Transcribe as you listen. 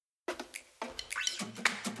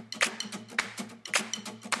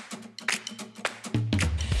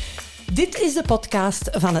Dit is de podcast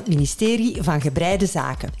van het ministerie van Gebreide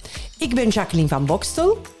Zaken. Ik ben Jacqueline van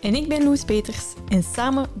Bokstel. En ik ben Loes Peters. En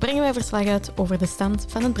samen brengen wij verslag uit over de stand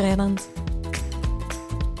van het breiland.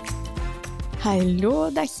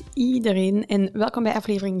 Hallo, dag iedereen. En welkom bij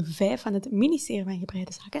aflevering 5 van het ministerie van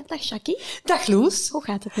Gebreide Zaken. Dag Jackie. Dag Loes. Hoe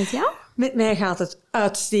gaat het met jou? Met mij gaat het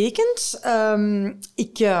uitstekend.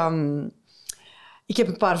 Ik heb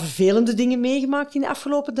een paar vervelende dingen meegemaakt in de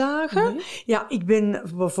afgelopen dagen. Nee. Ja, ik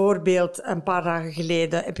ben bijvoorbeeld een paar dagen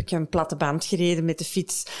geleden heb ik een platte band gereden met de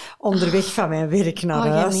fiets onderweg van mijn werk naar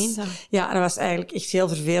huis. Jij meent dat. Ja, en dat was eigenlijk echt heel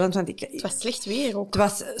vervelend. Want Het was slecht weer ook. Het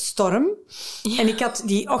was storm. Ja. En ik had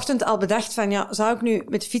die ochtend al bedacht van, ja, zou ik nu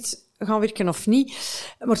met de fiets gaan werken of niet?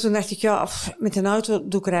 Maar toen dacht ik, ja, met een auto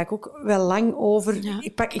doe ik er eigenlijk ook wel lang over. Ja.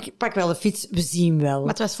 Ik pak wel de fiets, we zien wel. Maar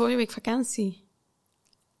het was vorige week vakantie.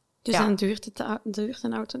 Dus Ja. dan duurt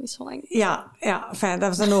een auto niet zo lang. Ja, fijn,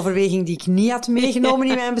 dat was een overweging die ik niet had meegenomen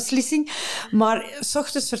in mijn beslissing. Maar 's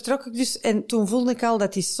ochtends vertrok ik dus en toen voelde ik al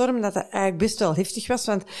dat die storm dat eigenlijk best wel heftig was.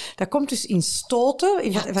 Want dat komt dus in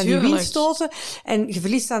stoten, van die tuurlijk. windstoten. En je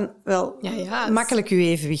verliest dan wel makkelijk je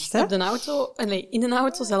evenwicht. Hè? Op de auto, in de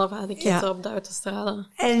auto zelf had ik het op de autostrade.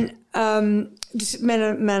 En dus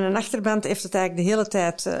mijn achterband heeft het eigenlijk de hele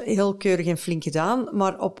tijd heel keurig en flink gedaan.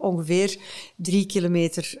 Maar op ongeveer 3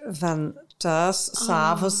 kilometer van thuis, 's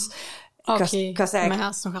avonds. Oké, Ik was maar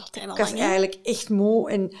dat is nog altijd al ik was lang, hè? eigenlijk echt moe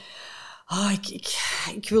en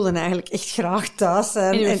ik wilde eigenlijk echt graag thuis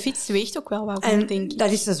zijn. En uw fiets weegt ook wel wat, denk ik.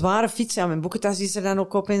 Dat is een zware fiets. Ja, mijn boekentas is er dan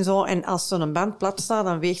ook op en zo. En als zo'n band plat staat,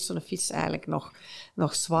 dan weegt zo'n fiets eigenlijk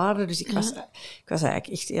nog zwaarder. Dus ik was eigenlijk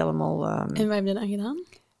echt helemaal En wat heb je dan gedaan?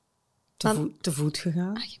 te voet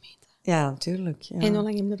gegaan. Ah, gemeente. Ja, natuurlijk. Ja. En hoe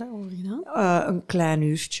lang heb je daarover gedaan? Een klein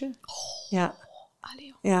uurtje. Ja.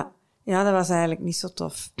 Allee, joh. Ja, dat was eigenlijk niet zo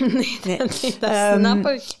tof. Nee, dat snap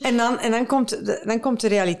ik. En dan komt de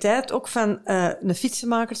realiteit ook van een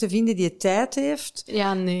fietsenmaker te vinden die tijd heeft.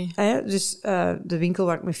 Ja, nee. Dus de winkel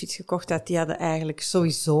waar ik mijn fiets gekocht had, die hadden eigenlijk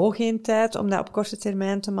sowieso geen tijd om dat op korte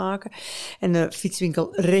termijn te maken. En de fietswinkel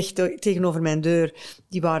recht tegenover mijn deur,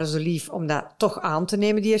 die waren zo lief om dat toch aan te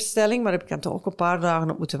nemen, die herstelling. Maar heb ik dan toch ook een paar dagen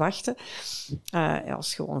op moeten wachten. Ja, dat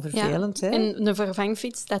is gewoon vervelend. Ja. Hè? En een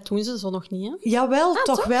vervangfiets, dat doen ze zo nog niet, hè? Jawel,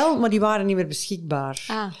 toch wel, maar die waren niet meer beschikbaar.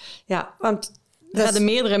 Ah. Ja, want... Er hadden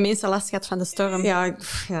meerdere mensen last gehad van de storm. Ja,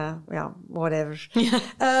 whatever.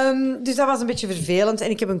 Ja. Dus dat was een beetje vervelend. En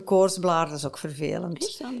ik heb een koorsblaar, dat is ook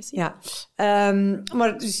vervelend. Echt? Ja.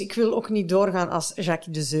 Maar dus ik wil ook niet doorgaan als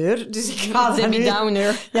Jackie de Zeur. Dus ik ga dat nu...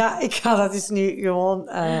 Downer. Ja, ik ga dat dus nu gewoon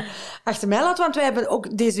achter mij laten. Want wij hebben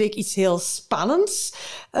ook deze week iets heel spannends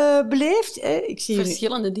beleefd. Ik zie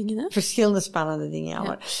Verschillende dingen, hè? Verschillende spannende dingen, ja.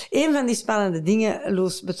 Maar een van die spannende dingen,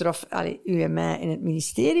 Loes, betrof u en mij in het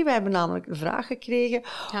ministerie. Wij hebben namelijk een vraag gekregen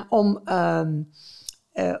om,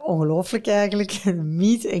 ongelooflijk eigenlijk, een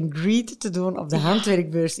meet and greet te doen op de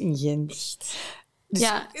handwerkbeurs in Gent. Echt?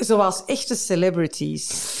 Dus zoals echte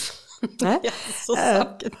celebrities. Hè? Ja, zo zou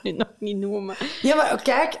ik het nu nog niet noemen. Ja, maar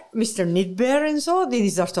kijk, Mr. Knitbear en zo, die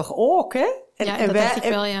is daar toch ook, hè? Dat dacht ik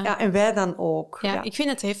wel, ja. Ja, en wij dan ook. Ja, ik vind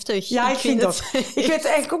het heftig. Ja, ik vind het ook. Ik weet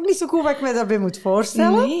eigenlijk ook niet zo goed wat ik me daarbij moet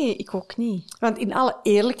voorstellen. Nee, ik ook niet. Want in alle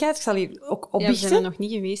eerlijkheid, ik zal hier ook opbiechten. Ja, we zijn er nog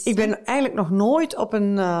niet geweest. Ik ben eigenlijk nog nooit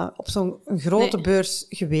op zo'n grote beurs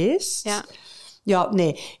geweest. Ja. Ja,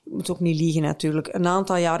 nee, ik moet ook niet liegen natuurlijk. Een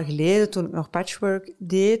aantal jaren geleden, toen ik nog patchwork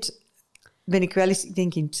deed, ben ik wel eens, ik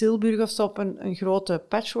denk in Tilburg of zo, op een grote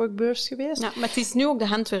patchworkbeurs geweest. Ja, maar het is nu ook de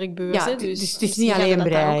handwerkbeurs, Ja, hè? Dus het is niet alleen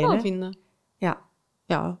breien. Ook wel vinden.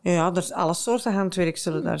 Ja, er is alle soorten handwerk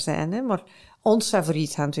zullen daar zijn, hè. Maar ons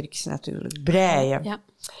favoriet handwerk is natuurlijk breien. Ja.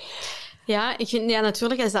 Ja, ik vind,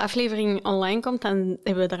 natuurlijk, als de aflevering online komt, dan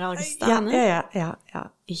hebben we er al gestaan, hè? Ja.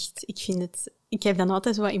 Echt, ik heb dan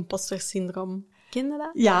altijd zo wat imposter-syndroom. Ken je dat?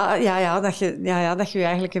 Ja, dat je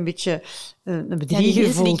eigenlijk een beetje een bedrieger die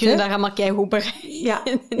mensen voelt. Die kunnen hè? daar allemaal keigoed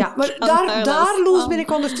breien. Ja, maar daar Loes, ben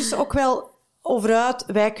ik ondertussen ook wel over uit.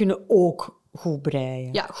 Wij kunnen ook goed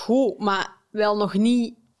breien. Ja, goed, maar wel nog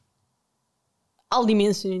niet al die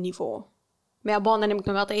mensen hun niveau. Maar ja, dan heb ik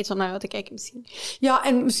nog altijd iets om naar uit te kijken misschien. Ja,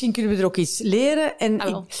 en misschien kunnen we er ook iets leren.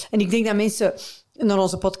 En ik denk dat mensen naar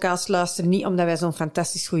onze podcast luisteren niet omdat wij zo'n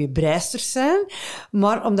fantastisch goede breisters zijn,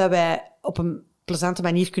 maar omdat wij op een plezante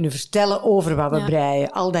manier kunnen vertellen over wat we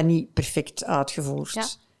breien. Al dan niet perfect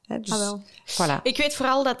uitgevoerd. Ja. Dus, wel. voilà. Ik weet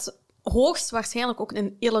vooral dat hoogstwaarschijnlijk ook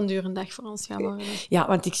een heel dure dag voor ons gaan worden. Ja,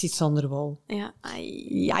 want ik zit zonder wol. Ja,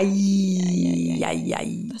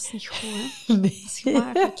 Jai. dat is niet goed, hè? Nee. Dat is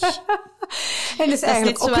gevaarlijk. En dat is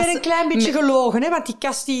eigenlijk net ook zoals weer een klein beetje gelogen, hè? Want die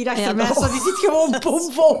kast die hier achter Ja, mij dat- staat, die zit gewoon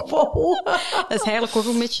bomvol vol. Dat is eigenlijk ook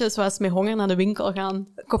een beetje zoals met honger naar de winkel gaan.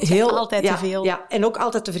 Koop je altijd te veel. Ja, en ook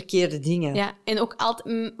altijd de verkeerde dingen. Ja, en ook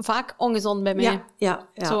altijd, vaak ongezond bij mij. Ja.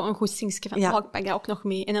 Zo een goestingsje van, Ja. ik pak dat ook nog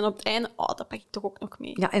mee. En dan op het einde, dat pak ik toch ook nog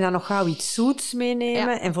mee. Ja, en dan nog gauw iets zoets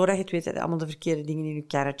meenemen. Ja. En voordat je het weet, heb je allemaal de verkeerde dingen in je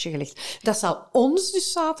karretje gelegd. Dat zal ons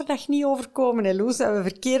dus zaterdag niet overkomen, hè, Loes? Dat we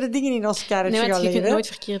verkeerde dingen in ons karretje Nee, want gaan je leggen. kunt nooit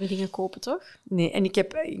verkeerde dingen kopen, toch? Nee, en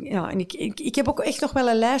ik heb ook echt nog wel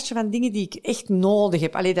een lijstje van dingen die ik echt nodig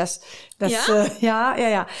heb. Allee, dat is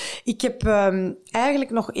ja. Ik heb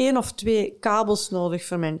eigenlijk nog 1 of 2 kabels nodig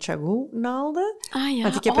voor mijn chagoe-naalden. Ah ja,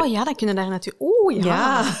 Want ik heb dat kunnen daar natuurlijk... Oeh,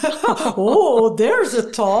 ja. Oh, there's a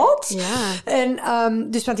thought. Ja.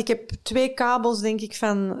 En, dus, want ik heb 2 kabels, denk ik,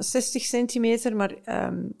 van 60 centimeter, maar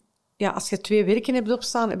als je 2 werken hebt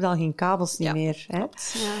opstaan, heb je dan geen kabels niet meer. Hè?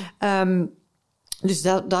 Ja. Dus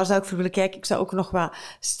daar zou ik voor willen kijken. Ik zou ook nog wat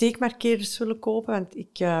steekmarkeerders willen kopen, want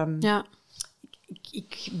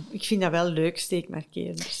ik vind dat wel leuk,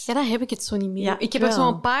 steekmarkeerders. Ja, daar heb ik het zo niet meer. Ja, ik heb er zo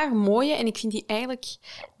een paar mooie en ik vind die eigenlijk...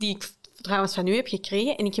 Die ik trouwens van u heb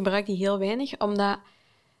gekregen en ik gebruik die heel weinig, omdat...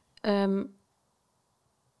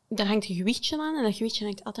 daar hangt een gewichtje aan en dat gewichtje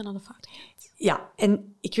hangt altijd aan de foute kant. Ja,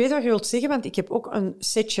 en ik weet wat je wilt zeggen, want ik heb ook een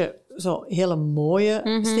setje zo hele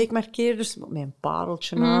mooie steekmarkeerders met een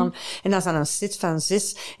pareltje aan. En dat is dan een set van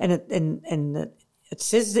 6. En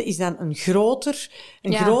het 6e is dan een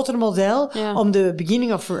groter model om de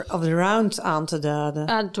beginning of the round aan te duiden.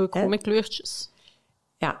 Ah, dat doe ik gewoon met kleurtjes.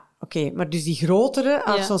 Ja, oké. Maar dus die grotere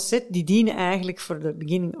als zo'n set, die dienen eigenlijk voor de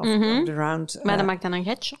beginning of the round. Maar dat maakt dan een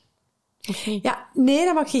gatje. Of niet? Ja, nee,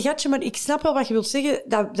 dat maakt geen gatje, maar ik snap wel wat je wilt zeggen.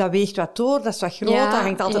 Dat weegt wat door, dat is wat groot, dat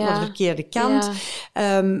hangt altijd aan de verkeerde kant.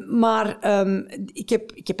 Ja. Maar ik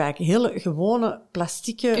heb eigenlijk hele gewone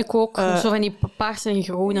plastieke... Ik ook, zo van die paarse en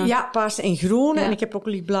groene. Ja, paarse en groene. Ja. En ik heb ook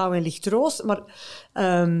lichtblauw en lichtroos. Maar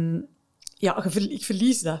ik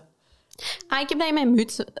verlies dat. Ik heb dat in mijn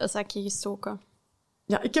mutzakje gestoken.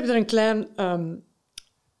 Ja, ik heb er een klein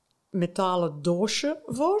metalen doosje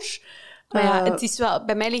voor. Maar ja, het is wel,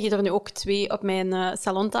 bij mij liggen er nu ook 2 op mijn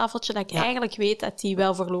salontafeltje, dat ik eigenlijk weet dat die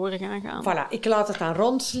wel verloren gaan. Voilà, ik laat het dan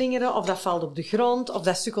rondslingeren, of dat valt op de grond, of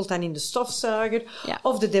dat sukkelt dan in de stofzuiger,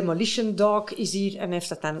 of de demolition dog is hier en heeft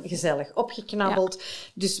dat dan gezellig opgeknabbeld. Ja.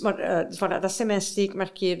 Dus, maar voilà, dat zijn mijn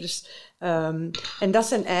steekmarkeerders. En dat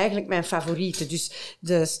zijn eigenlijk mijn favorieten. Dus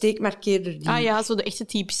de steekmarkeerder die... zo de echte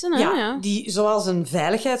typische, hè? Ja, die zoals een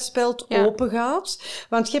veiligheidsspeld open gaat.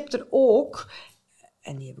 Want je hebt er ook...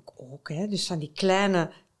 En die heb ik ook, hè. Dus van die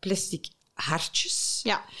kleine plastic hartjes.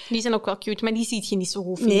 Ja, die zijn ook wel cute, maar die ziet je niet zo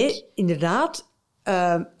goed, vind ik. Nee, inderdaad.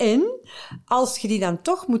 En als je die dan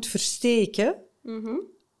toch moet versteken,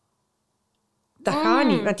 dat gaat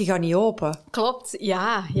niet, want die gaat niet open. Klopt,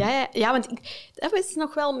 ja, want dat is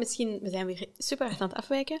nog wel misschien... We zijn weer super hard aan het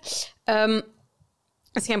afwijken.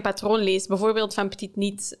 Als je een patroon leest, bijvoorbeeld van Petit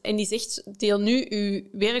Niet, en die zegt, deel nu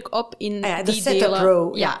uw werk op in die de delen.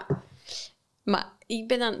 row. Ja. Maar ik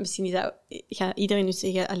ben dan... Misschien is dat... Gaat iedereen nu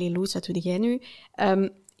zeggen, allee Loes, wat doe jij nu?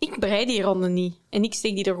 Ik brei die ronde niet. En ik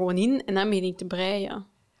steek die er gewoon in en dan begin ik te breien.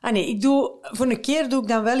 Ah nee, voor een keer doe ik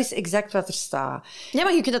dan wel eens exact wat er staat. Ja,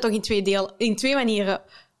 maar je kunt dat toch in 2 manieren...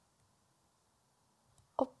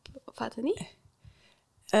 Of wat niet?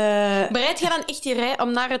 Bereid je dan echt die rij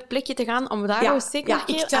om naar het plekje te gaan, om daar een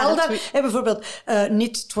steekmarkeer... Ja, ik tel dat. Bijvoorbeeld,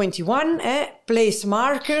 knit 21, place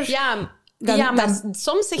marker... Ja, maar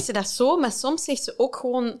soms zegt ze dat zo, maar soms zegt ze ook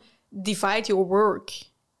gewoon divide your work.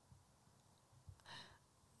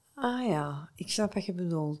 Ah ja, ik snap wat je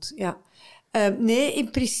bedoelt. Ja. Nee,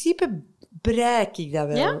 in principe bereik ik dat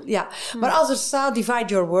wel. Ja? Maar als er staat divide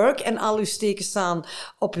your work en al uw steken staan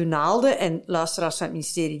op uw naalden, en luisteraars van het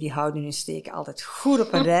ministerie die houden hun steken altijd goed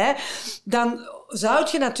op een rij, dan zou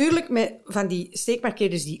je natuurlijk met van die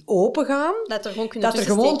steekmarkeerders die open gaan, dat er gewoon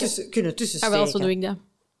kunnen tussensteken. Wel, zo doe ik dat.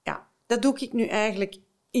 Dat doe ik nu eigenlijk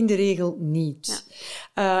in de regel niet.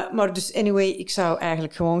 Ja. Maar dus anyway, ik zou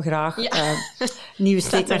eigenlijk gewoon graag nieuwe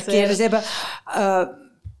steekmarkeerders hebben.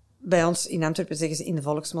 Bij ons in Antwerpen zeggen ze in de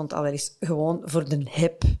volksmond al wel eens gewoon voor de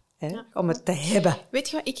heb. Om het te hebben. Weet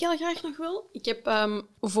je wat ik heel graag nog wil? Ik heb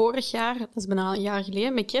vorig jaar, dat is bijna een jaar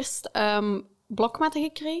geleden, met kerst blokmatten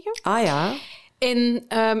gekregen. Ah ja. En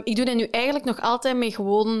ik doe dat nu eigenlijk nog altijd met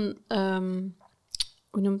gewoon...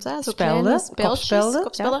 hoe noemt dat? Zo spelden, kleine speltjes,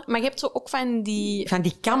 kopspelden. Ja. Maar je hebt zo ook van die... Van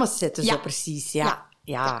die kammen zetten zo precies, ja.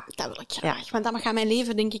 Ja. Dat wil ik graag. Want dat gaat mijn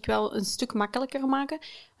leven, denk ik, wel een stuk makkelijker maken.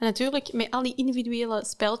 En natuurlijk, met al die individuele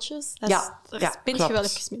speltjes, daar ben je wel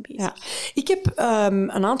even mee bezig. Ja. Ik heb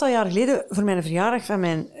een aantal jaar geleden voor mijn verjaardag van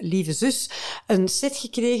mijn lieve zus een set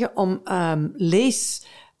gekregen om lace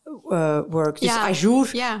work, dus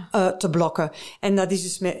ajour, te blokken. En dat is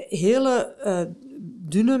dus met hele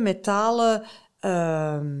dunne metalen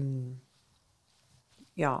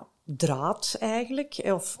draad eigenlijk,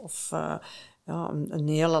 of een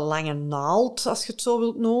hele lange naald, als je het zo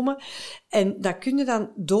wilt noemen. En dat kun je dan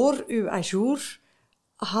door je ajour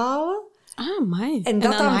halen. Ah, amai. En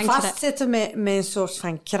dat dan vastzetten met een soort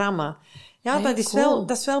van krammen. Ja, dat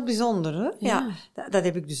is wel bijzonder, hè? Ja, dat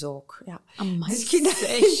heb ik dus ook. Ja. Amai, dus ik vind dat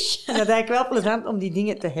is eigenlijk wel plezant om die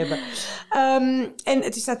dingen te hebben. En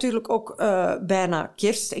het is natuurlijk ook bijna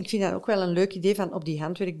kerst. Ik vind dat ook wel een leuk idee van op die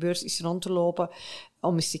handwerkbeurs eens rond te lopen,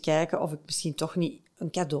 om eens te kijken of ik misschien toch niet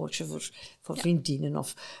een cadeautje voor vriendinnen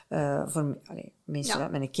of voor mensen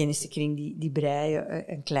uit mijn kennissenkring die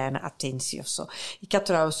breien een kleine attentie of zo. Ik had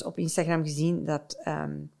trouwens op Instagram gezien dat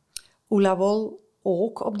Oelawol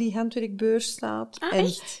ook op die handwerkbeurs staat.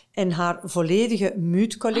 En haar volledige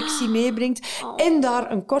muutcollectie meebrengt. En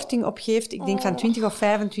daar een korting op geeft, ik denk van 20 of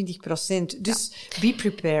 25%. Dus be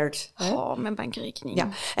prepared. Oh, mijn bankrekening. Ja.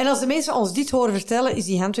 En als de mensen ons dit horen vertellen, is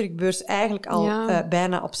die handwerkbeurs eigenlijk al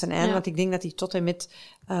bijna op zijn einde. Ja. Want ik denk dat die tot en met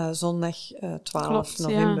zondag 12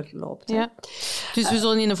 november loopt. Hè. Ja. Dus we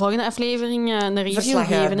zullen in de volgende aflevering een review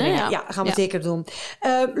geven. Hè? Ja, gaan we zeker doen.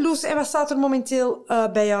 Loes, en wat staat er momenteel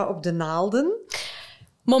bij jou op de naalden?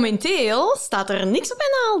 Momenteel staat er niks op mijn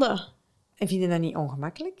naalden. En vind je dat niet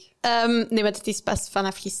ongemakkelijk? Nee, want het is pas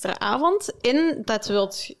vanaf gisteravond. En dat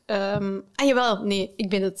wilt... jawel, nee, ik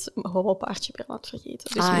ben het hobbelpaardje weer aan het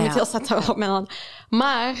vergeten. Dus momenteel staat dat wel op mijn naalden.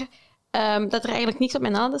 Maar dat er eigenlijk niks op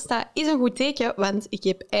mijn naalden staat, is een goed teken, want ik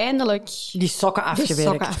heb eindelijk... Die sokken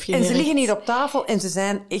afgewerkt. En ze liggen hier op tafel en ze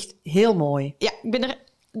zijn echt heel mooi. Ja, ik ben er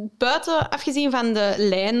buiten, afgezien van de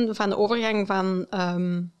lijn, van de overgang van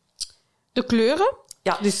de kleuren...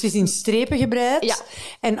 Ja, dus het is in strepen gebreid. Ja.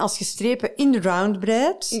 En als je strepen in de round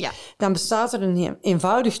breidt, dan bestaat er een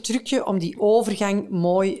eenvoudig trucje om die overgang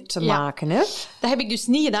mooi te maken. Hè? Dat heb ik dus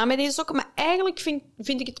niet gedaan bij deze sokken, maar eigenlijk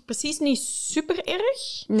vind ik het precies niet super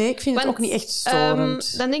erg. Nee, ik vind het ook niet echt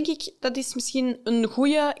storend. Dan denk ik, dat is misschien een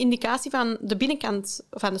goede indicatie van de binnenkant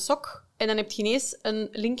van de sok. En dan heb je ineens een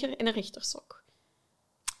linker- en een rechtersok.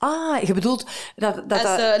 Ah, je bedoelt dat als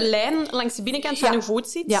de lijn langs de binnenkant van je voet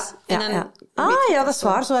zit. Ja, dat is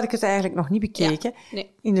waar. Zo had ik het eigenlijk nog niet bekeken. Ja,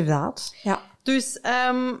 nee. Inderdaad, ja. Dus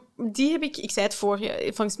die heb ik zei het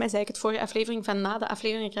volgens mij zei ik het vorige aflevering, van na de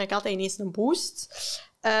aflevering krijg ik altijd ineens een boost.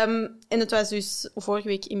 En het was dus vorige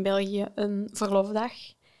week in België een verlofdag.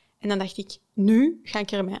 En dan dacht ik, nu ga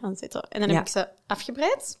ik er mij aan zetten. En dan heb ik ze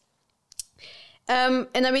afgebreid. En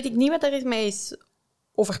dan weet ik niet wat er mij is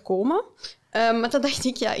overkomen. Maar dan dacht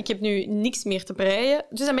ik, ik heb nu niks meer te breien.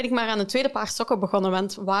 Dus dan ben ik maar aan een tweede paar sokken begonnen,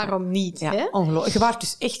 want waarom niet? Ja, hè? ongelooflijk. Je was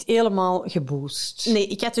dus echt helemaal geboost. Nee,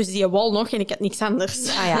 ik had dus die wol nog en ik had niks anders.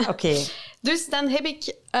 Ah ja, oké. Dus dan heb ik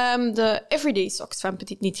de Everyday Socks van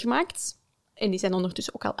Petit Niet gemaakt. En die zijn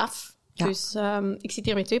ondertussen ook al af. Ja. Dus ik zit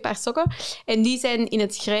hier met 2 paar sokken. En die zijn in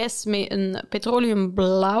het grijs met een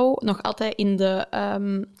petroleumblauw. Nog altijd in de...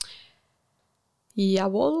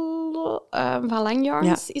 van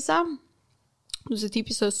Langyarns is dat. Dus de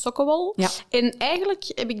typische sokkenwol. Ja. En eigenlijk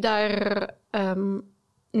heb ik daar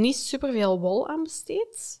niet superveel wol aan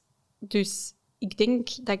besteed. Dus ik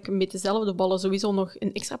denk dat ik met dezelfde bollen sowieso nog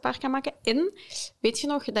een extra paar kan maken. En weet je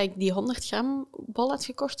nog dat ik die 100 gram wol had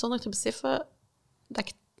gekocht zonder te beseffen dat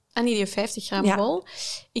ik... die 50 gram wol.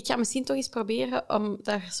 Ik ga misschien toch eens proberen om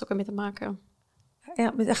daar sokken mee te maken.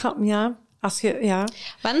 Ja, dat gaat... Ja, als je... Ja.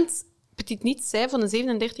 Want... Petit Niet zei, van de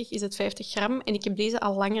 37 is het 50 gram. En ik heb deze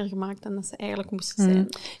al langer gemaakt dan dat ze eigenlijk moesten zijn.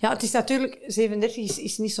 Ja, het is natuurlijk... 37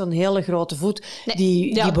 is niet zo'n hele grote voet. Nee.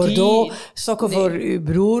 Die Bordeaux sokken voor uw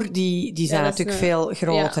broer, die zijn natuurlijk veel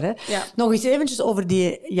groter. Hè? Ja. Nog eens eventjes over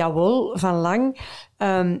die Jawol van Lang.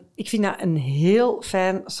 Ik vind dat een heel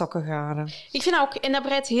fijn sokkengaren. Ik vind dat ook. En dat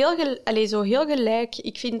breidt heel gelijk.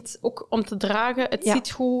 Ik vind ook om te dragen, het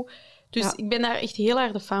zit goed... Dus ik ben daar echt heel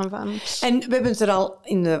erg de fan van. En we hebben het er al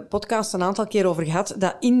in de podcast een aantal keer over gehad,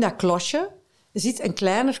 dat in dat klosje zit een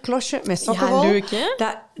kleiner klosje met sokkenwol. Ja, leuk,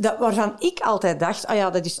 hè? Waarvan ik altijd dacht,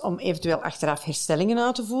 dat is om eventueel achteraf herstellingen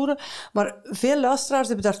uit te voeren. Maar veel luisteraars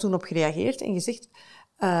hebben daar toen op gereageerd en gezegd,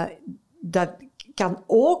 dat kan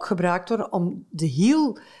ook gebruikt worden om de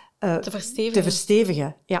hiel te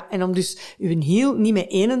verstevigen. Ja, en om dus uw hiel niet met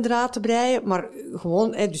één draad te breien, maar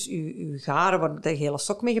gewoon, dus uw garen waar de hele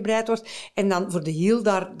sok mee gebreid wordt, en dan voor de hiel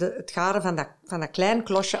daar het garen van dat klein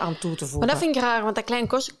klosje aan toe te voegen. Maar dat vind ik raar, want dat klein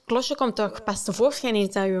klosje komt toch pas tevoorschijn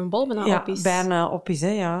eens dat je bol bijna op is. Bijna op is,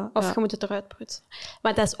 hè, ja. Of je moet het eruit prutsen.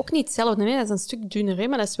 Maar dat is ook niet hetzelfde, hè. Dat is een stuk dunner, hè,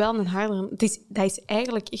 maar dat is wel een hardere. Dat is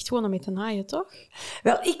eigenlijk echt gewoon om mee te naaien, toch?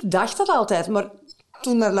 Wel, ik dacht dat altijd, maar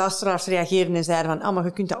toen de luisteraars reageerden en zeiden van, maar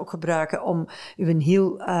je kunt dat ook gebruiken om uw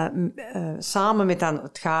hiel samen met dan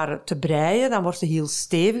het garen te breien, dan wordt de hiel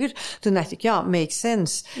steviger. Toen dacht ik, makes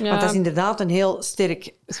sense. Ja. Want dat is inderdaad een heel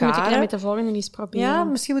sterk garen. Moet ik dat met de volgende eens proberen? Ja,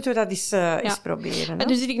 misschien moeten we dat eens proberen. En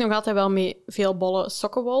nu zit ik nog altijd wel met veel bolle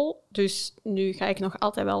sokkenwol, dus nu ga ik nog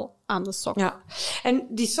altijd wel aan de sok. Ja. En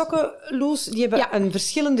die sokken, Loes, die hebben een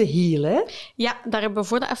verschillende hiel, hè? Ja, daar hebben we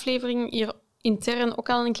voor de aflevering hier intern ook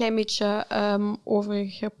al een klein beetje over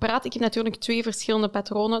gepraat. Ik heb natuurlijk 2 verschillende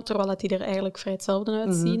patronen, terwijl die er eigenlijk vrij hetzelfde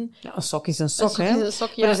uitzien. Ja, een sok is een sok, hè? Is een sok,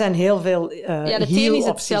 ja. Maar er zijn heel veel de teen is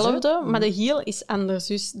hetzelfde, maar de hiel is anders.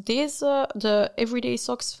 Dus deze, de Everyday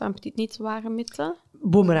Socks van Petit Niet, waren met de...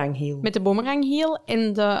 Boomeranghiel. Met de boomeranghiel.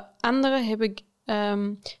 En de andere heb ik...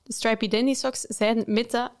 de Stripey Dandy Socks zijn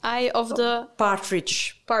met de Eye of the...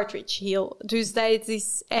 Partridge heel. Dus dat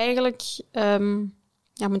is eigenlijk...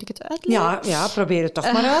 moet ik het uitleggen? Ja, probeer het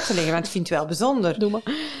toch maar uit te leggen, want ik vind het wel bijzonder. Doe maar.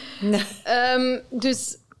 Nee.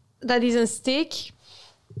 Dus dat is een steek.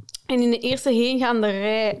 En in de eerste heengaande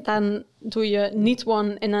rij, dan doe je knit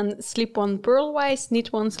one en dan slip one purlwise,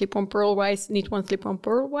 knit one, slip one purlwise, knit one, slip one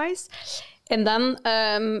purlwise. En dan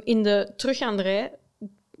in de teruggaande rij...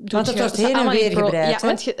 Want het wordt heen en weer gebreid, ja,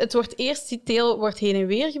 want het wordt eerst, die teel wordt heen en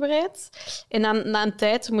weer gebreid. En dan na een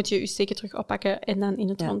tijd moet je je steken terug oppakken en dan in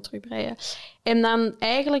het rond terugbreien. En dan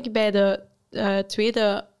eigenlijk bij de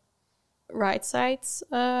tweede right side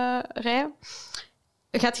rij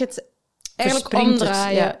gaat je het eigenlijk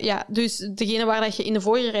omdraaien. Ja, dus degene waar dat je in de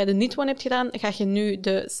vorige rij de knit one hebt gedaan, ga je nu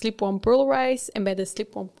de slip one purlwise. En bij de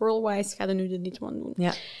slip one purlwise ga je nu de knit one doen.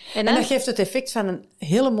 Ja. En dat geeft het effect van een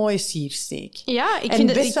hele mooie siersteek. Ja, ik vind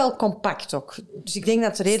het... En best wel compact ook. Dus ik denk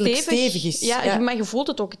dat het redelijk stevig is. Ja, maar je voelt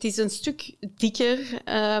het ook. Het is een stuk dikker.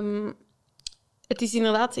 Het is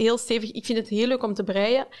inderdaad heel stevig. Ik vind het heel leuk om te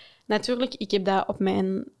breien. Natuurlijk, ik heb dat op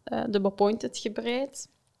mijn double pointed gebreid.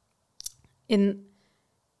 En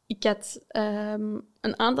ik had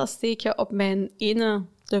een aantal steken op mijn ene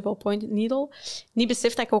double pointed needle. Niet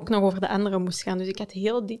beseft dat ik ook nog over de andere moest gaan. Dus ik had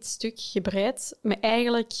heel dit stuk gebreid met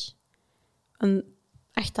eigenlijk een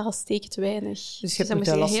 8-tal steken te weinig. Dus je dat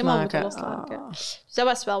moest je helemaal moeten loslaten. Dus dat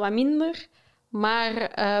was wel wat minder. Maar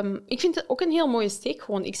ik vind het ook een heel mooie steek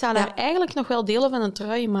gewoon. Ik zou daar eigenlijk nog wel delen van een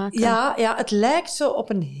trui maken. Ja, het lijkt zo op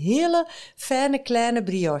een hele fijne kleine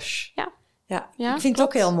brioche. Ja, ik vind het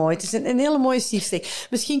ook heel mooi. Het is een hele mooie siersteek.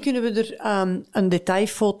 Misschien kunnen we er een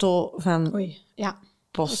detailfoto van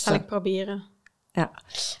posten. Dat zal ik proberen. Ja.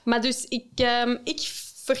 Maar dus ik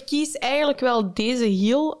verkies eigenlijk wel deze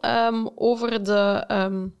hiel over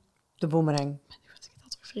de boomerang. Ik had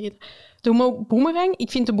het vergeten. De boomerang.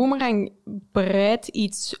 Ik vind de boomerang breidt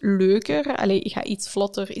iets leuker. Allee, ik ga iets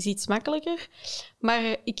vlotter, is iets makkelijker.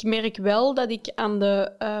 Maar ik merk wel dat ik aan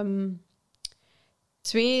de... aan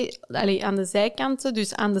de zijkanten,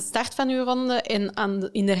 dus aan de start van uw ronde en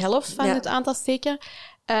in de helft van het aantal steken,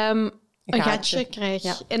 een gatje krijg.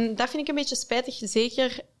 Ja. En dat vind ik een beetje spijtig.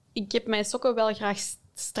 Zeker, ik heb mijn sokken wel graag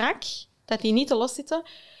strak, dat die niet te los zitten.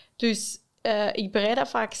 Dus ik breid dat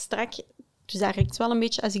vaak strak. Dus dat rekt wel een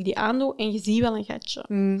beetje als ik die aandoe en je ziet wel een gatje.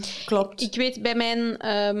 Klopt. Ik weet bij mijn...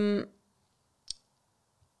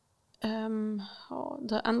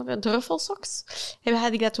 de andere druffelsocks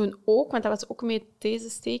had ik dat toen ook, want dat was ook met deze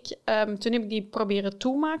steek. Toen heb ik die proberen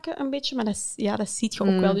toemaken een beetje, maar dat ziet je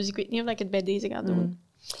ook wel. Dus ik weet niet of ik het bij deze ga doen.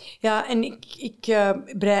 Ja, en ik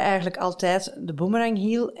brei eigenlijk altijd de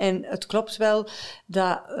boomeranghiel. En het klopt wel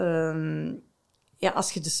dat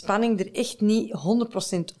als je de spanning er echt niet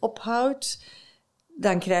 100% ophoudt,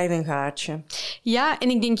 dan krijg je een gaatje. Ja, en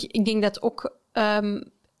ik denk dat ook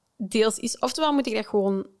deels is... Oftewel moet ik dat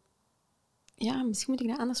gewoon... Ja, misschien moet ik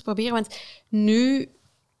dat anders proberen, want nu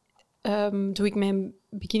doe ik mijn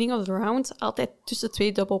beginning of the round altijd tussen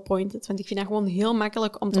 2 double pointed. Want ik vind dat gewoon heel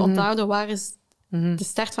makkelijk om te onthouden waar is de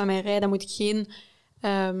start van mijn rij. Dan moet ik geen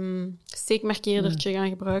steekmarkeerdertje gaan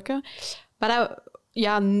gebruiken. Maar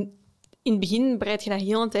in het begin breid je dat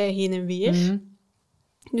heel een tijd heen en weer.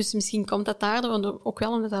 Dus misschien komt dat daardoor, ook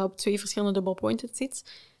wel omdat dat op 2 verschillende double pointed zit,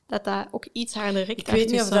 dat ook iets harder rekt. Ik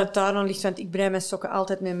weet niet of dat daar dan ligt, want ik brei mijn sokken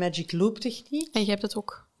altijd met Magic Loop techniek. En je hebt het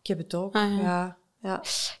ook? Ik heb het ook, ja.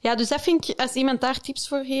 Ja, dus dat vind ik, als iemand daar tips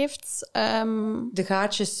voor heeft... De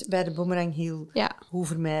gaatjes bij de boomeranghiel, hoe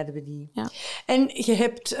vermijden we die? Ja. En je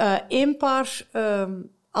hebt 1 paar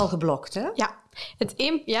al geblokt, hè? Ja. Het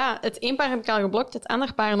één paar heb ik al geblokt, het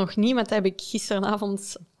andere paar nog niet, want dat heb ik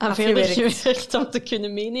gisteravond aan verder gewerkt om te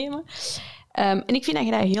kunnen meenemen. En ik vind dat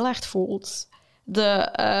je dat heel hard voelt.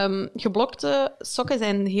 De geblokte sokken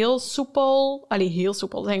zijn heel soepel. Heel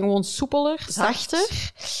soepel. Ze zijn gewoon soepeler,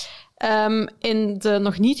 zachter. En de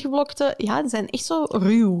nog niet geblokte, die zijn echt zo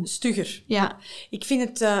ruw. Stugger. Ja. Ik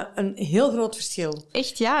vind het een heel groot verschil.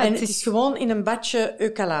 Echt, ja. En het is gewoon in een badje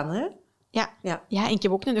Eucalan, hè? Ja, en ik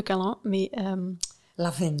heb ook een Eucalan met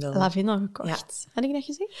lavendel gekocht. Had ik dat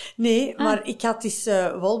gezegd? Nee, maar ik had eens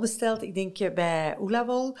wol besteld, ik denk bij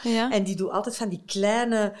Oelawol. Ja. En die doet altijd van die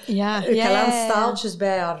kleine Eucalan-staaltjes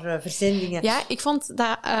bij haar verzendingen. Ja, ik vond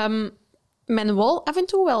dat mijn wol af en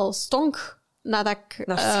toe wel stonk nadat ik...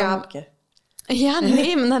 Naar schaapje. Ja,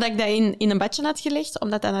 nee, nadat ik dat in een badje had gelegd,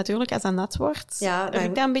 omdat dat natuurlijk, als dat nat wordt, heb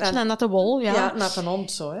ik dat een beetje een natte wol. Ja, nat een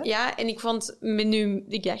hond zo, hè? Ja, en ik vond,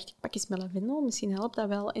 ik dacht, ik pak eens met lavendel, misschien helpt dat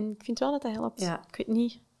wel. En ik vind wel dat dat helpt. Ja. Ik weet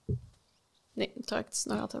niet. Nee, het ruikt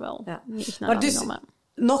nog altijd wel. Ja. Niet echt naar maar lavendel, dus, maar...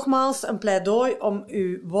 nogmaals, een pleidooi om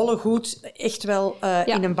uw wollen goed echt wel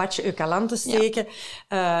in een badje Eucalan te steken.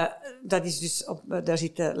 Dat is dus daar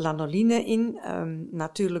zit lanoline in,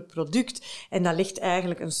 natuurlijk product. En dat ligt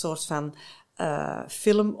eigenlijk een soort van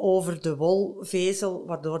film over de wolvezel,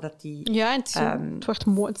 waardoor dat die... Ja, het wordt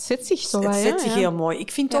mooi. Het zet zich zo. Het zet zich heel mooi.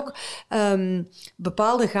 Ik vind ook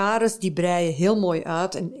bepaalde garens, die breien heel mooi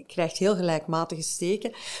uit en je krijgt heel gelijkmatige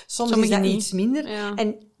steken. Soms is dat iets minder. Ja.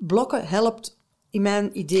 En blokken helpt in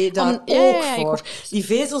mijn idee daar ook voor. Die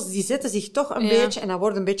vezels die zetten zich toch een beetje en dat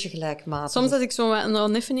wordt een beetje gelijkmatig. Soms als ik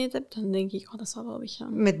zo'n neffenheid heb, dan denk ik, dat zal wel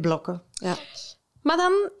weggaan. Met blokken, ja. Maar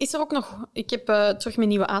dan is er ook nog... Ik heb terug mijn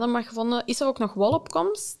nieuwe ademmaag gevonden. Is er ook nog wol op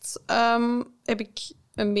komst? Heb ik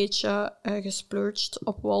een beetje gesplurged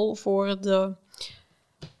op wol voor de... dat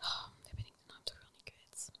ben ik nou toch wel niet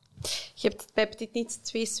kwijt. Je hebt bij Petit Niet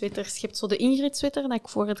 2 sweaters. Je hebt zo de Ingrid-sweater, dat ik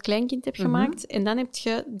voor het kleinkind heb gemaakt. En dan heb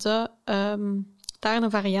je daar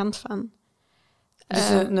een variant van. Dus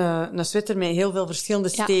een sweater met heel veel verschillende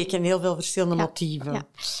steken en heel veel verschillende motieven. Ja.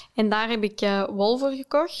 En daar heb ik wol voor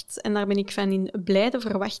gekocht. En daar ben ik van in blijde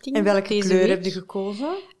verwachting. En welke deze kleur week. heb je gekozen?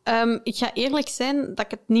 Ik ga eerlijk zijn dat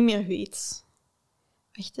ik het niet meer weet.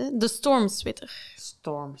 Wacht, hè. De Storm Sweater.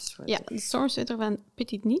 Storm Sweater. Ja, de Storm Sweater van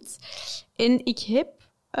Petit Niet. En ik heb...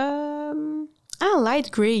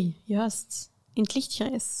 light grey. Juist. In het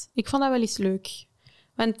lichtgrijs. Ik vond dat wel eens leuk.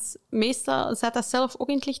 Want meestal had dat zelf ook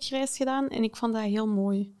in het lichtgrijs gedaan en ik vond dat heel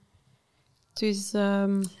mooi. Dus ik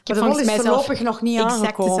heb de wol is voorlopig nog niet aangekomen.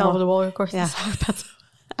 Exact dezelfde wol gekocht. Ja.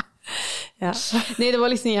 Ja. Nee, de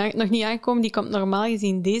wol is nog niet aangekomen. Die komt normaal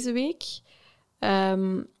gezien deze week.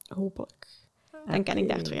 Hopelijk. Dan kan ik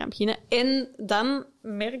daar terug aan beginnen. En dan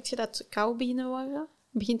merk je dat het koud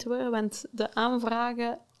begint te worden, want de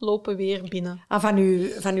aanvragen lopen weer binnen. Van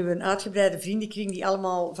uw uitgebreide vriendenkring die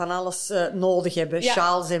allemaal van alles nodig hebben. Ja.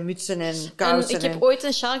 Sjaals en mutsen en kousen. Ik heb ooit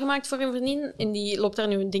een sjaal gemaakt voor een vriendin en die loopt daar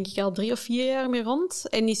nu denk ik al 3 of 4 jaar mee rond.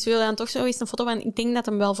 En die stuurde dan toch zo eens een foto van, ik denk dat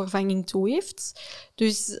hem wel vervanging toe heeft.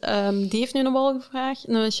 Dus die heeft nu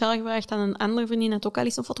een sjaal gevraagd aan een andere vriendin. Had ook al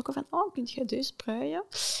eens een foto van, kun je deze pruien?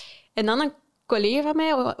 En dan een collega van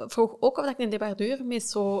mij vroeg ook of ik een debardeur met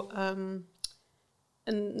zo'n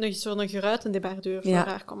geruite debardeur voor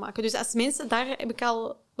haar kon maken. Dus als mensen daar heb ik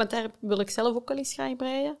al... Want daar wil ik zelf ook wel eens graag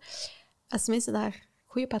breien. Als mensen daar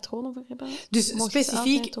goede patronen voor hebben... Dus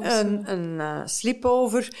specifiek een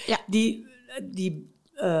slipover die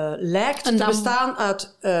lijkt te bestaan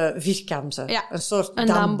uit vierkanten. Ja. Een soort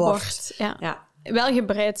dambord. Ja. Wel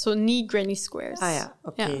gebreid, zo niet granny squares. Ah ja,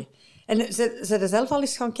 oké. Ja. En zijn er zelf al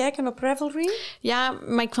eens gaan kijken op Ravelry? Ja,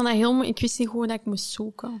 maar ik vond dat heel mooi. Ik wist niet hoe dat ik moest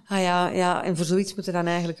zoeken. Ah ja. En voor zoiets moet je dan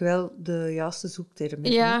eigenlijk wel de juiste zoekterm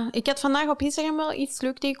hebben. Ja, ik had vandaag op Instagram wel iets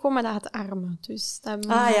leuk tegengekomen, maar dat had armen. Dus dat...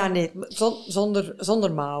 nee.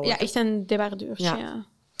 Zonder mouwen. Ja, echt een debardeurtje,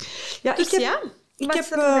 Ja, dus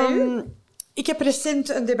ik heb recent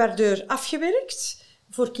een debardeur afgewerkt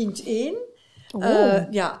voor kind 1.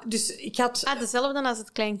 Dus ik had... dezelfde als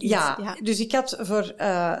het kleinkind. Ja, dus ik had voor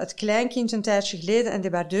het kleinkind een tijdje geleden een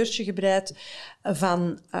debardeurtje gebreid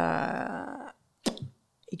van,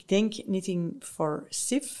 ik denk Knitting for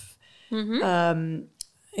Sif.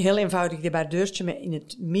 Heel eenvoudig debardeurtje met in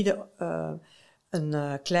het midden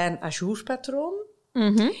een klein ajourpatroon.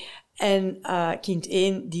 En kind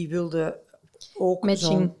 1, die wilde ook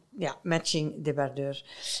matching. Matching debardeur.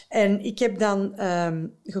 En ik heb dan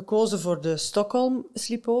gekozen voor de Stockholm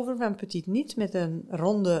slipover van Petit Niet met een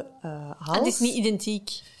ronde hals. Het is niet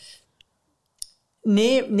identiek.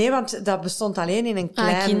 Nee, want dat bestond alleen in een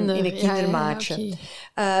kindermaatje.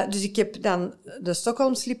 Okay. Dus ik heb dan de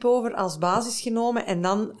Stockholm Slipover als basis genomen en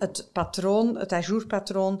dan het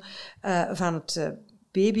ajourpatroon van het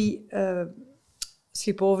baby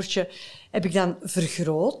slipovertje heb ik dan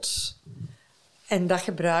vergroot en dat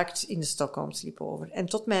gebruikt in de Stockholm Slipover. En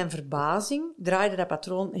tot mijn verbazing draaide dat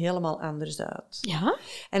patroon helemaal anders uit. Ja?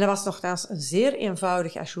 En dat was nogthans een zeer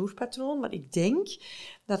eenvoudig ajourpatroon, maar ik denk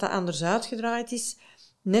dat dat anders uitgedraaid is,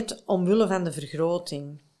 net omwille van de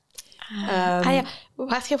vergroting. Ja.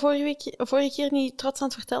 Was je vorige keer niet trots aan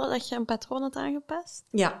het vertellen dat je een patroon had aangepast?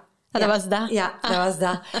 Ja. Dat was dat? Ja, dat was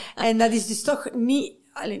dat. En dat is dus toch niet,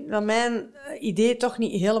 naar mijn idee, toch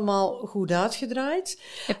niet helemaal goed uitgedraaid.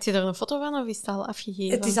 Heb je er een foto van of is het al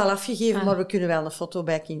afgegeven? Het is al afgegeven, maar we kunnen wel een foto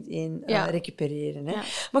bij kind 1 recupereren. Hè. Ja.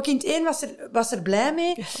 Maar kind 1 was er blij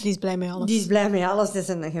mee. Ja, die is blij met alles. Die is blij met alles. Dat is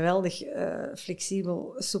een geweldig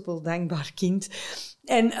flexibel, soepel, dankbaar kind.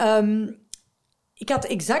 En ik had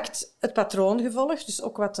exact het patroon gevolgd, dus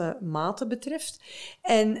ook wat de maten betreft.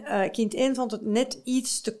 En kind 1 vond het net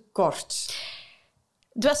iets te kort.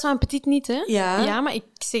 Het was van petit niet, hè? Ja. Ja, maar ik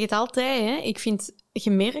zeg het altijd, hè. Ik vind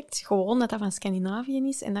gemerkt gewoon dat van Scandinavië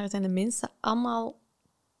is en daar zijn de mensen allemaal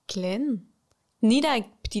klein. Niet dat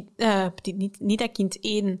niet dat kind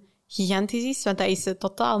 1 gigantisch is, want dat is het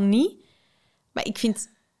totaal niet. Maar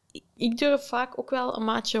ik durf vaak ook wel een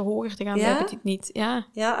maatje hoger te gaan bij petit niet.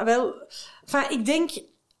 Ja, wel. Enfin, ik denk,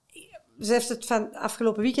 ze heeft het van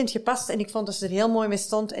afgelopen weekend gepast en ik vond dat ze er heel mooi mee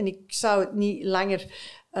stond en ik zou het niet langer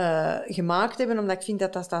gemaakt hebben, omdat ik vind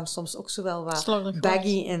dat dat dan soms ook zo wel wat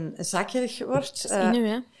baggy en zakkerig wordt. Dat is in u,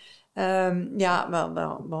 hè? Ja,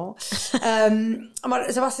 wel.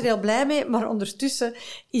 Maar ze was er heel blij mee, maar ondertussen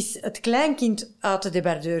is het kleinkind uit de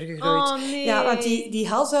debardeur gegroeid. Oh, nee. Ja, want die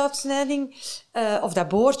halsuitsnijding, of dat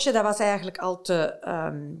boordje, dat was eigenlijk al te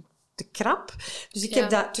krap. Dus ik heb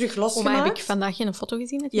dat terug losgemaakt. Maar heb ik vandaag geen foto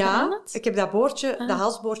gezien dat je gedaan had? Ik heb dat boordje, dat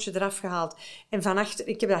halsboordje eraf gehaald. En van achter,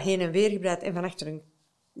 ik heb dat heen en weer gebreid. En van achter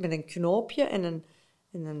met een knoopje en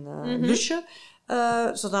een lusje.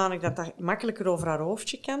 Zodanig dat dat makkelijker over haar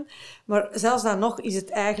hoofdje kan. Maar zelfs dan nog is het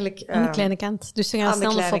eigenlijk... aan de kleine kant. Dus ze gaan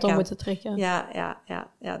snel een foto moeten trekken. Ja,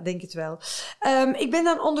 denk het wel. Ik ben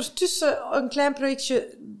dan ondertussen een klein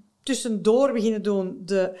projectje tussendoor beginnen doen.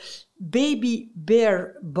 De Baby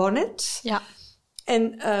Bear Bonnet. Ja.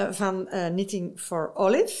 En van Knitting for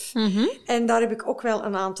Olive. Mm-hmm. En daar heb ik ook wel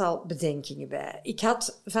een aantal bedenkingen bij. Ik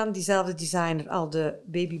had van diezelfde designer al de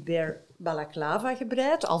Baby Bear balaclava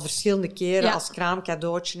gebreid. Al verschillende keren als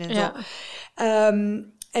kraamcadeautje en zo.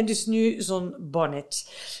 En dus nu zo'n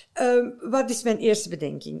bonnet. Wat is mijn eerste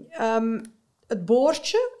bedenking? Het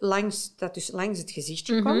boordje, dat dus langs het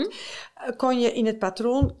gezichtje komt, kon je in het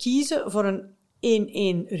patroon kiezen voor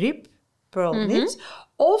een 1-1 rib, pearl knit,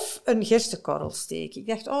 of een gerstekorrelsteek. Ik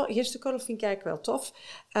dacht, gerstekorrel vind ik eigenlijk wel tof.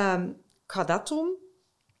 Ik ga dat doen.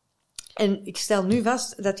 En ik stel nu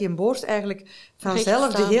vast dat die een boord eigenlijk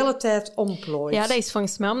vanzelf de hele tijd omplooit. Ja, dat is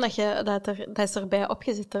volgens mij omdat dat is erbij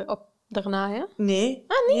opgezet daarna, hè? Nee.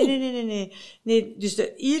 Ah, nee? Nee, dus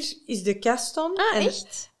hier is de kaston.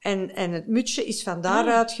 Echt? En het mutsje is van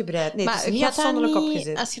daaruit gebreid. Nee, maar het is niet afzonderlijk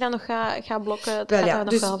opgezet. Als je dat nog gaat blokken, het wel, gaat ja, daar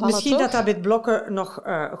dus nog wel vallen, misschien toch? dat met blokken nog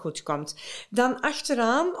goed komt. Dan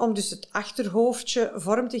achteraan, om dus het achterhoofdje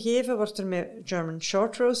vorm te geven, wordt er met German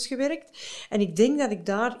Short Rows gewerkt. En ik denk dat ik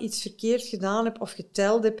daar iets verkeerd gedaan heb of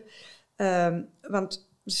geteld heb. Want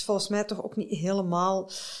het is volgens mij toch ook niet helemaal...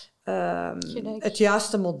 het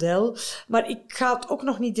juiste model. Maar ik ga het ook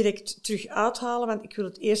nog niet direct terug uithalen, want ik wil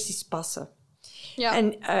het eerst eens passen. Ja,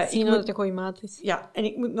 en, zien dat het een goede maat is. Ja, en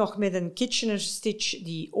ik moet nog met een Kitchener stitch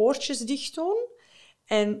die oortjes dicht doen.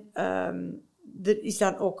 En er is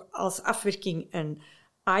dan ook als afwerking een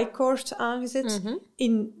I-cord aangezet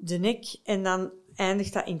in de nek. En dan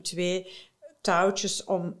eindigt dat in 2 touwtjes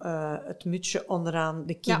om het mutsje onderaan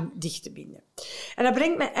de kin dicht te binden. En dat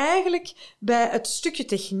brengt me eigenlijk bij het stukje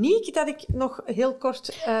techniek dat ik nog heel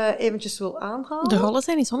kort eventjes wil aanhalen. De rollen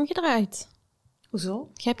zijn eens omgedraaid. Hoezo?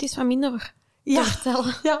 Je hebt iets van minder te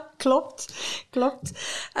vertellen. Ja, klopt.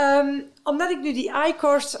 Omdat ik nu die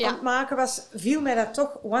I-cord aan het maken was, viel mij dat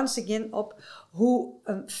toch once again op hoe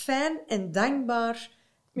een fijn en dankbaar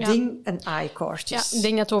ding een I-cord is. Ja, ik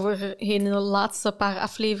denk dat overheen de laatste paar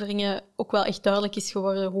afleveringen ook wel echt duidelijk is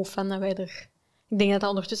geworden hoe fan dat wij er... Ik denk dat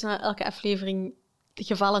ondertussen na elke aflevering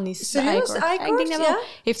gevallen is. Serieus, de I-cord? Ik denk dat wel.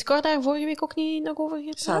 Heeft Cor daar vorige week ook niet nog over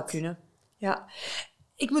gepraat? Zou kunnen, ja.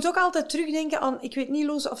 Ik moet ook altijd terugdenken aan... Ik weet niet,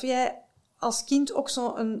 Loes, of jij als kind ook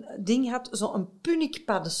zo'n ding had, zo'n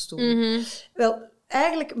punnikpaddenstoel. Wel...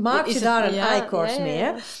 Eigenlijk maak je daar een I-cord mee.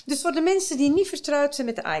 Hè? Dus voor de mensen die niet vertrouwd zijn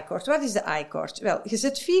met de I-cord, wat is de I-cord? Wel, je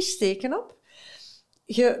zet 4 steken op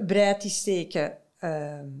je breidt die steken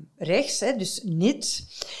rechts, dus niet.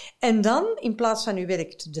 En dan, in plaats van je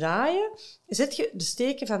werk te draaien, zet je de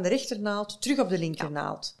steken van de rechternaald terug op de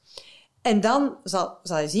linkernaald. En dan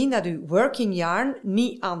zal je zien dat je working yarn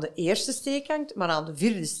niet aan de eerste steek hangt, maar aan de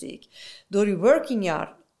vierde steek. Door je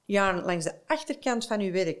working yarn langs de achterkant van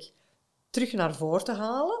je werk terug naar voren te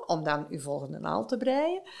halen, om dan je volgende naald te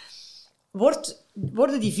breien,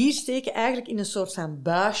 worden die 4 steken eigenlijk in een soort van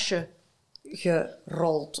buisje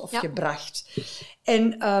gerold of gebracht.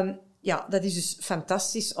 En dat is dus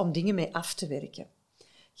fantastisch om dingen mee af te werken.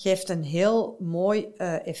 Geeft een heel mooi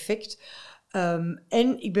effect.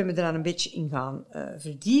 En ik ben me eraan een beetje in gaan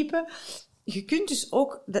verdiepen. Je kunt dus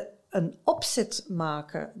ook een opzet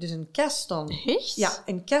maken. Dus een cast-on. Echt? Ja,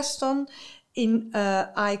 een cast-on in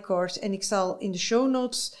I-cord. En ik zal in de show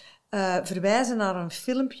notes verwijzen naar een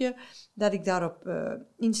filmpje dat ik daar op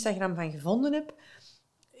Instagram van gevonden heb.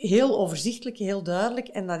 Heel overzichtelijk, heel duidelijk.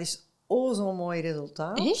 En dat is zo'n mooi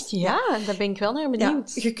resultaat. Echt? Ja, daar ben ik wel naar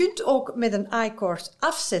benieuwd. Ja, je kunt ook met een I-cord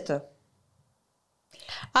afzetten.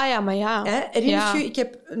 Ah ja, maar ja. Herinner je, ik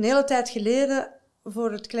heb een hele tijd geleden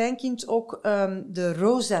voor het kleinkind ook de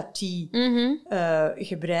rosa tee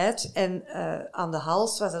gebreid. En aan de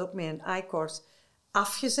hals was dat ook met een I-cord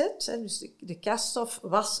afgezet. Hè. Dus de kaststof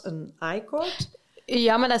was een I-cord.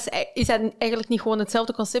 Ja, maar is dat eigenlijk niet gewoon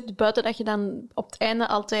hetzelfde concept, buiten dat je dan op het einde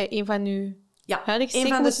altijd een van je huidige steken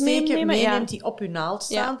een van de steken meeneemt die op je naald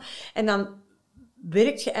staan. Ja. En dan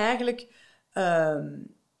werkt je eigenlijk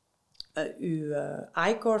je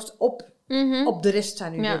I-cord op de rest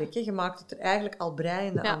van je werk. Hè. Je maakt het er eigenlijk al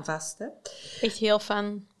breiende aan vast. Hè. Echt heel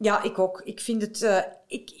fan. Ja, ik ook. Ik vind het...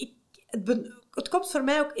 het komt voor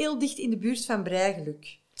mij ook heel dicht in de buurt van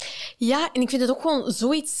breigeluk. Ja, en ik vind het ook gewoon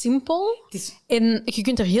zoiets simpel. En je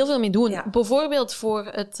kunt er heel veel mee doen. Ja. Bijvoorbeeld voor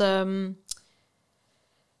het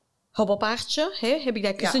hobbelpaardje heb ik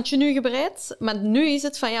dat kussentje nu gebreid. Maar nu is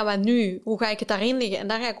het van, wat nu? Hoe ga ik het daarin leggen? En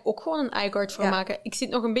daar ga ik ook gewoon een I-cord voor maken. Ik zit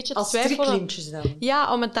nog een beetje te twijfelen. Als striklintjes dan?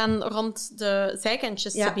 Ja, om het dan rond de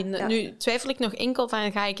zijkantjes te binden. Ja. Nu twijfel ik nog enkel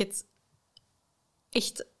van, ga ik het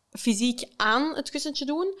echt fysiek aan het kussentje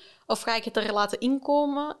doen? Of ga ik het er laten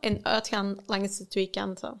inkomen en uitgaan langs de 2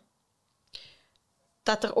 kanten?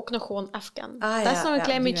 Dat er ook nog gewoon af kan. Dat is nog een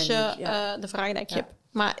klein beetje de vraag die ik heb.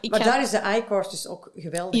 Maar daar is de I-cord dus ook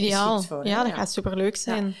geweldig ideaal geschikt voor. Ja, dat gaat superleuk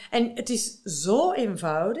zijn. Ja. En het is zo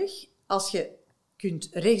eenvoudig. Als je kunt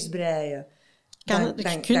rechts breien, dan kun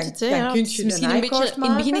je een I-cord maken. In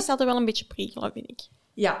het begin is dat wel een beetje prikkelen, vind ik.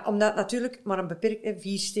 Ja, omdat natuurlijk maar een beperkt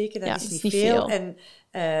 4 steken, dat is niet veel. En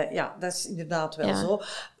dat is inderdaad wel zo.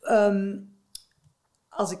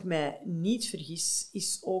 Als ik mij niet vergis,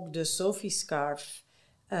 is ook de Sophie scarf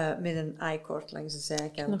met een I-cord langs de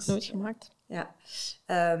zijkant. Nog nooit gemaakt. Ja.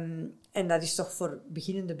 En dat is toch voor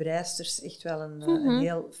beginnende breisters echt wel een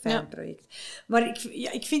heel fijn project. Maar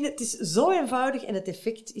ik vind het is zo eenvoudig en het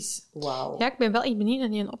effect is wauw. Ja, ik ben wel echt benieuwd naar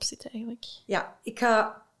die een opzet eigenlijk. Ja, ik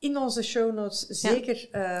ga in onze show notes zeker...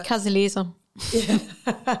 ik ga ze lezen.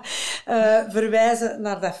 Verwijzen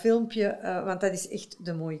naar dat filmpje, want dat is echt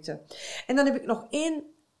de moeite. En dan heb ik nog 1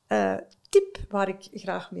 tip waar ik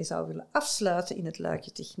graag mee zou willen afsluiten in het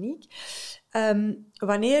luikje techniek.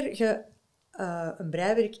 Wanneer je een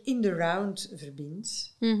breiwerk in de round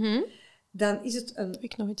verbindt, dan is het een... Doe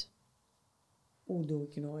ik nooit. Hoe doe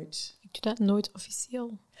ik nooit? Ik doe dat nooit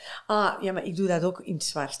officieel. Ja, maar ik doe dat ook in het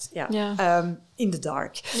zwart. In the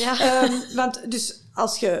dark. Ja. Want dus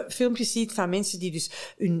als je filmpjes ziet van mensen die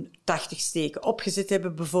dus hun 80 steken opgezet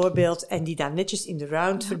hebben bijvoorbeeld en die dan netjes in de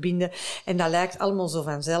round verbinden en dat lijkt allemaal zo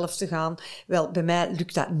vanzelf te gaan. Wel, bij mij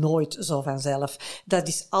lukt dat nooit zo vanzelf. Dat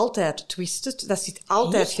is altijd twisted. Dat zit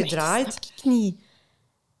altijd gedraaid. Dat snap ik niet.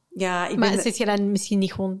 Ja, maar zit je dan misschien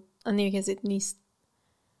niet gewoon... Nee, je zit niet...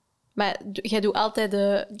 Maar jij doet altijd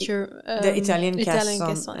de Italian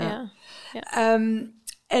cast-on.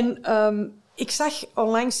 Ik zag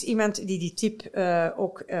onlangs iemand die tip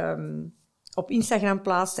ook op Instagram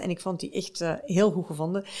plaatste en ik vond die echt heel goed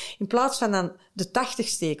gevonden. In plaats van dan de 80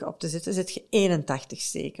 steken op te zetten, zet je 81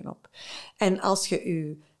 steken op. En als je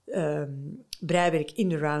je breiwerk in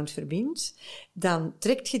de round verbindt, dan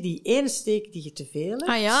trekt je die ene steek die je te veel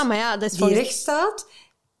hebt, dat is die rechts staat,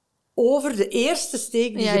 over de eerste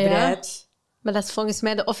steek die je breidt. Maar dat is volgens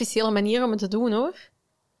mij de officiële manier om het te doen, hoor.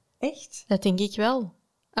 Echt? Dat denk ik wel.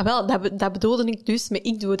 Wel, dat bedoelde ik dus, maar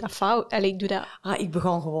ik doe dat fout. Ik doe dat... Ik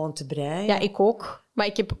begon gewoon te breien. Ja, ik ook. Maar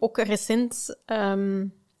ik heb ook recent...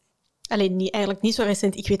 eigenlijk niet zo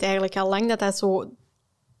recent. Ik weet eigenlijk al lang dat zo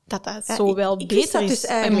dat zo wel beter is. Dus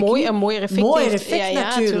een mooier effect Mooi heeft. effect,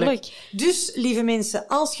 natuurlijk. Tuurlijk. Dus, lieve mensen,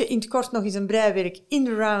 als je in het kort nog eens een breiwerk in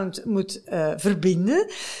de round moet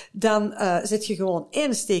verbinden, dan zet je gewoon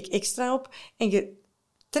 1 steek extra op en je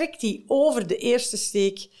trekt die over de eerste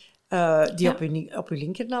steek die op je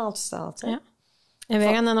linkernaald staat. Hè? Ja. En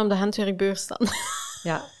wij gaan dan op de handwerkbeurs staan.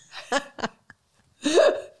 Ja.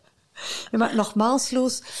 Ja, maar nogmaals,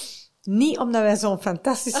 Loes, niet omdat wij zo'n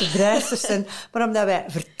fantastische breisters zijn, maar omdat wij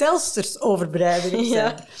vertelsters over breiwerk zijn.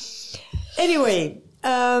 Ja. Anyway,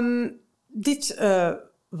 dit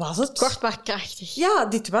was het. Kort maar krachtig. Ja,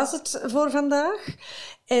 dit was het voor vandaag.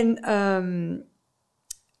 En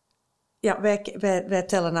wij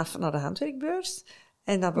tellen af naar de handwerkbeurs.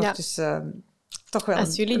 En dat wordt dus toch wel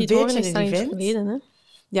als jullie een dit beetje horen, is dat een in het event. verleden, hè?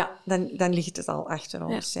 Ja, dan ligt het al achter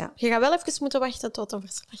ons. Ja. Je gaat wel even moeten wachten tot een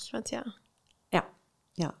verslag, want Ja.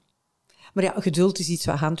 Maar ja, geduld is iets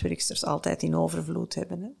wat handwerksters altijd in overvloed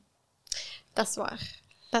hebben. Hè? Dat is waar.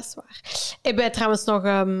 Hebben wij trouwens nog...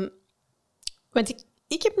 want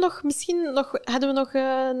ik heb nog... Misschien nog... Hadden we nog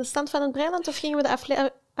een stand van het Breiland of gingen we de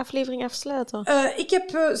aflevering afsluiten? Ik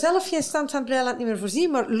heb zelf geen stand van Breiland niet meer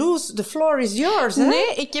voorzien, maar Loes, the floor is yours. Hè?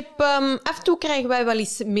 Nee, ik heb... af en toe krijgen wij wel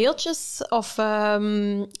eens mailtjes of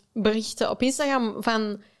berichten op Instagram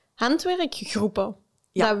van handwerkgroepen.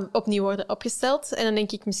 Ja. Dat opnieuw worden opgesteld. En dan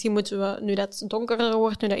denk ik, misschien moeten we, nu dat het donkerder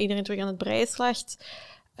wordt, nu dat iedereen terug aan het breien slaagt,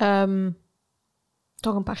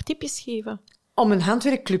 toch een paar tipjes geven. Om een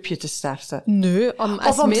handwerkclubje te starten. Nee,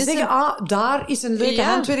 Of om te zeggen, daar is een leuke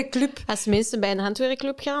handwerkclub. Als mensen bij een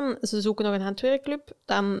handwerkclub gaan, ze zoeken nog een handwerkclub,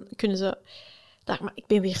 dan kunnen ze... Maar ik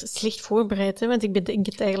ben weer slecht voorbereid, hè, want ik bedenk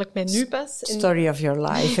het eigenlijk bij nu pas. Story of your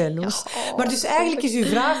life, hè, Loes. Maar dus eigenlijk is uw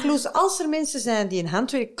vraag, Loes, als er mensen zijn die een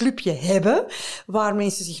handwerkclubje hebben, waar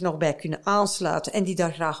mensen zich nog bij kunnen aansluiten en die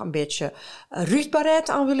daar graag een beetje ruchtbaarheid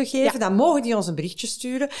aan willen geven, dan mogen die ons een berichtje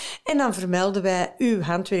sturen en dan vermelden wij uw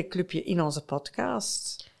handwerkclubje in onze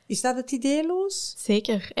podcast. Is dat het idee, Loes?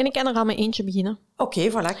 Zeker. En ik kan er al met eentje beginnen. Oké,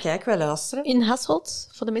 voilà, kijk, wij luisteren. In Hasselt,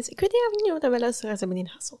 voor de mensen... Ik weet niet of dat wij luisteraars hebben in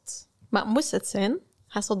Hasselt. Maar moest het zijn,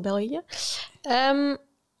 Hasselt, België.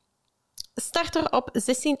 Start er op 16/11,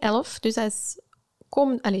 dus dat is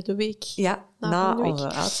de week. Ja, na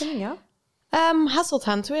onze uitzending, ja. Hasselt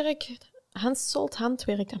Handwerk,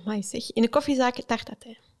 dat mag je zeggen. In de koffiezaak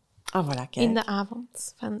Tartatijn. Ah, voilà, kijk. In de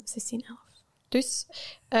avond van 16/11. Dus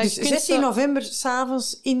 16 november, 's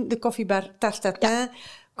avonds in de koffiebar Tartatijn,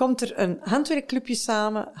 komt er een handwerkclubje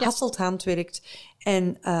samen, Hasselt handwerkt.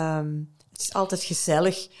 En het is altijd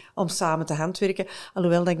gezellig om samen te handwerken.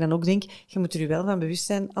 Alhoewel dat ik dan ook denk, je moet er je wel van bewust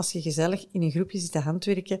zijn, als je gezellig in een groepje zit te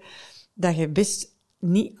handwerken, dat je best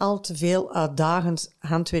niet al te veel uitdagend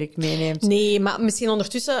handwerk meeneemt. Nee, maar misschien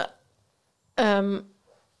ondertussen...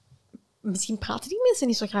 misschien praten die mensen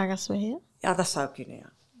niet zo graag als wij, hè? Ja, dat zou kunnen,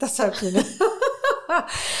 ja. Dat zou kunnen.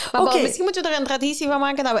 Maar misschien moeten we er een traditie van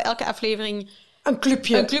maken dat we elke aflevering een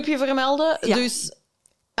clubje vermelden. Ja. Dus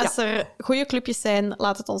als er goede clubjes zijn,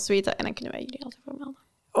 laat het ons weten en dan kunnen wij jullie altijd vermelden.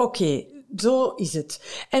 Oké, zo is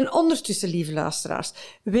het. En ondertussen, lieve luisteraars,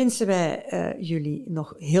 wensen wij jullie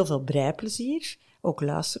nog heel veel breiplezier, ook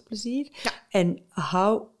luisterplezier. Ja. En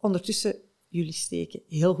hou ondertussen jullie steken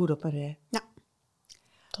heel goed op een rij. Ja.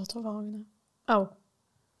 Tot de volgende. Oh.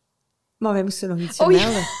 Maar wij moesten nog iets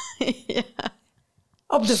vermelden. Ja.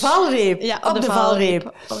 Op de valreep. Ja, op de valreep.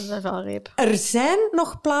 Op de valreep. Er zijn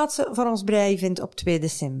nog plaatsen voor ons brei-event op 2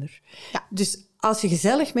 december. Ja. Dus als je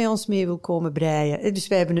gezellig met ons mee wil komen breien... Dus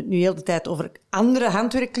wij hebben het nu heel de tijd over andere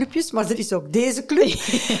handwerkclubjes, maar er is ook deze club.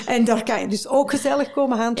 En daar kan je dus ook gezellig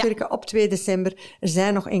komen handwerken op 2 december. Er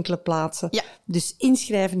zijn nog enkele plaatsen. Ja. Dus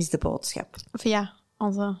inschrijven is de boodschap. Via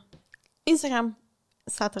onze Instagram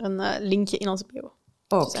staat er een linkje in onze bio.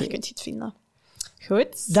 Oké. Dus daar kunt je het vinden.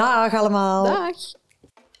 Goed. Dag allemaal. Dag.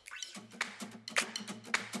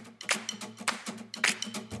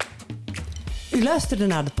 U luisterde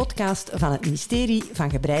naar de podcast van het ministerie van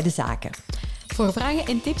Gebreide Zaken. Voor vragen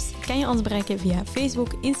en tips kan je ons bereiken via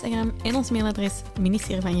Facebook, Instagram en ons mailadres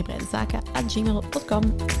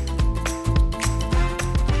ministerievangebreidezaken@gmail.com.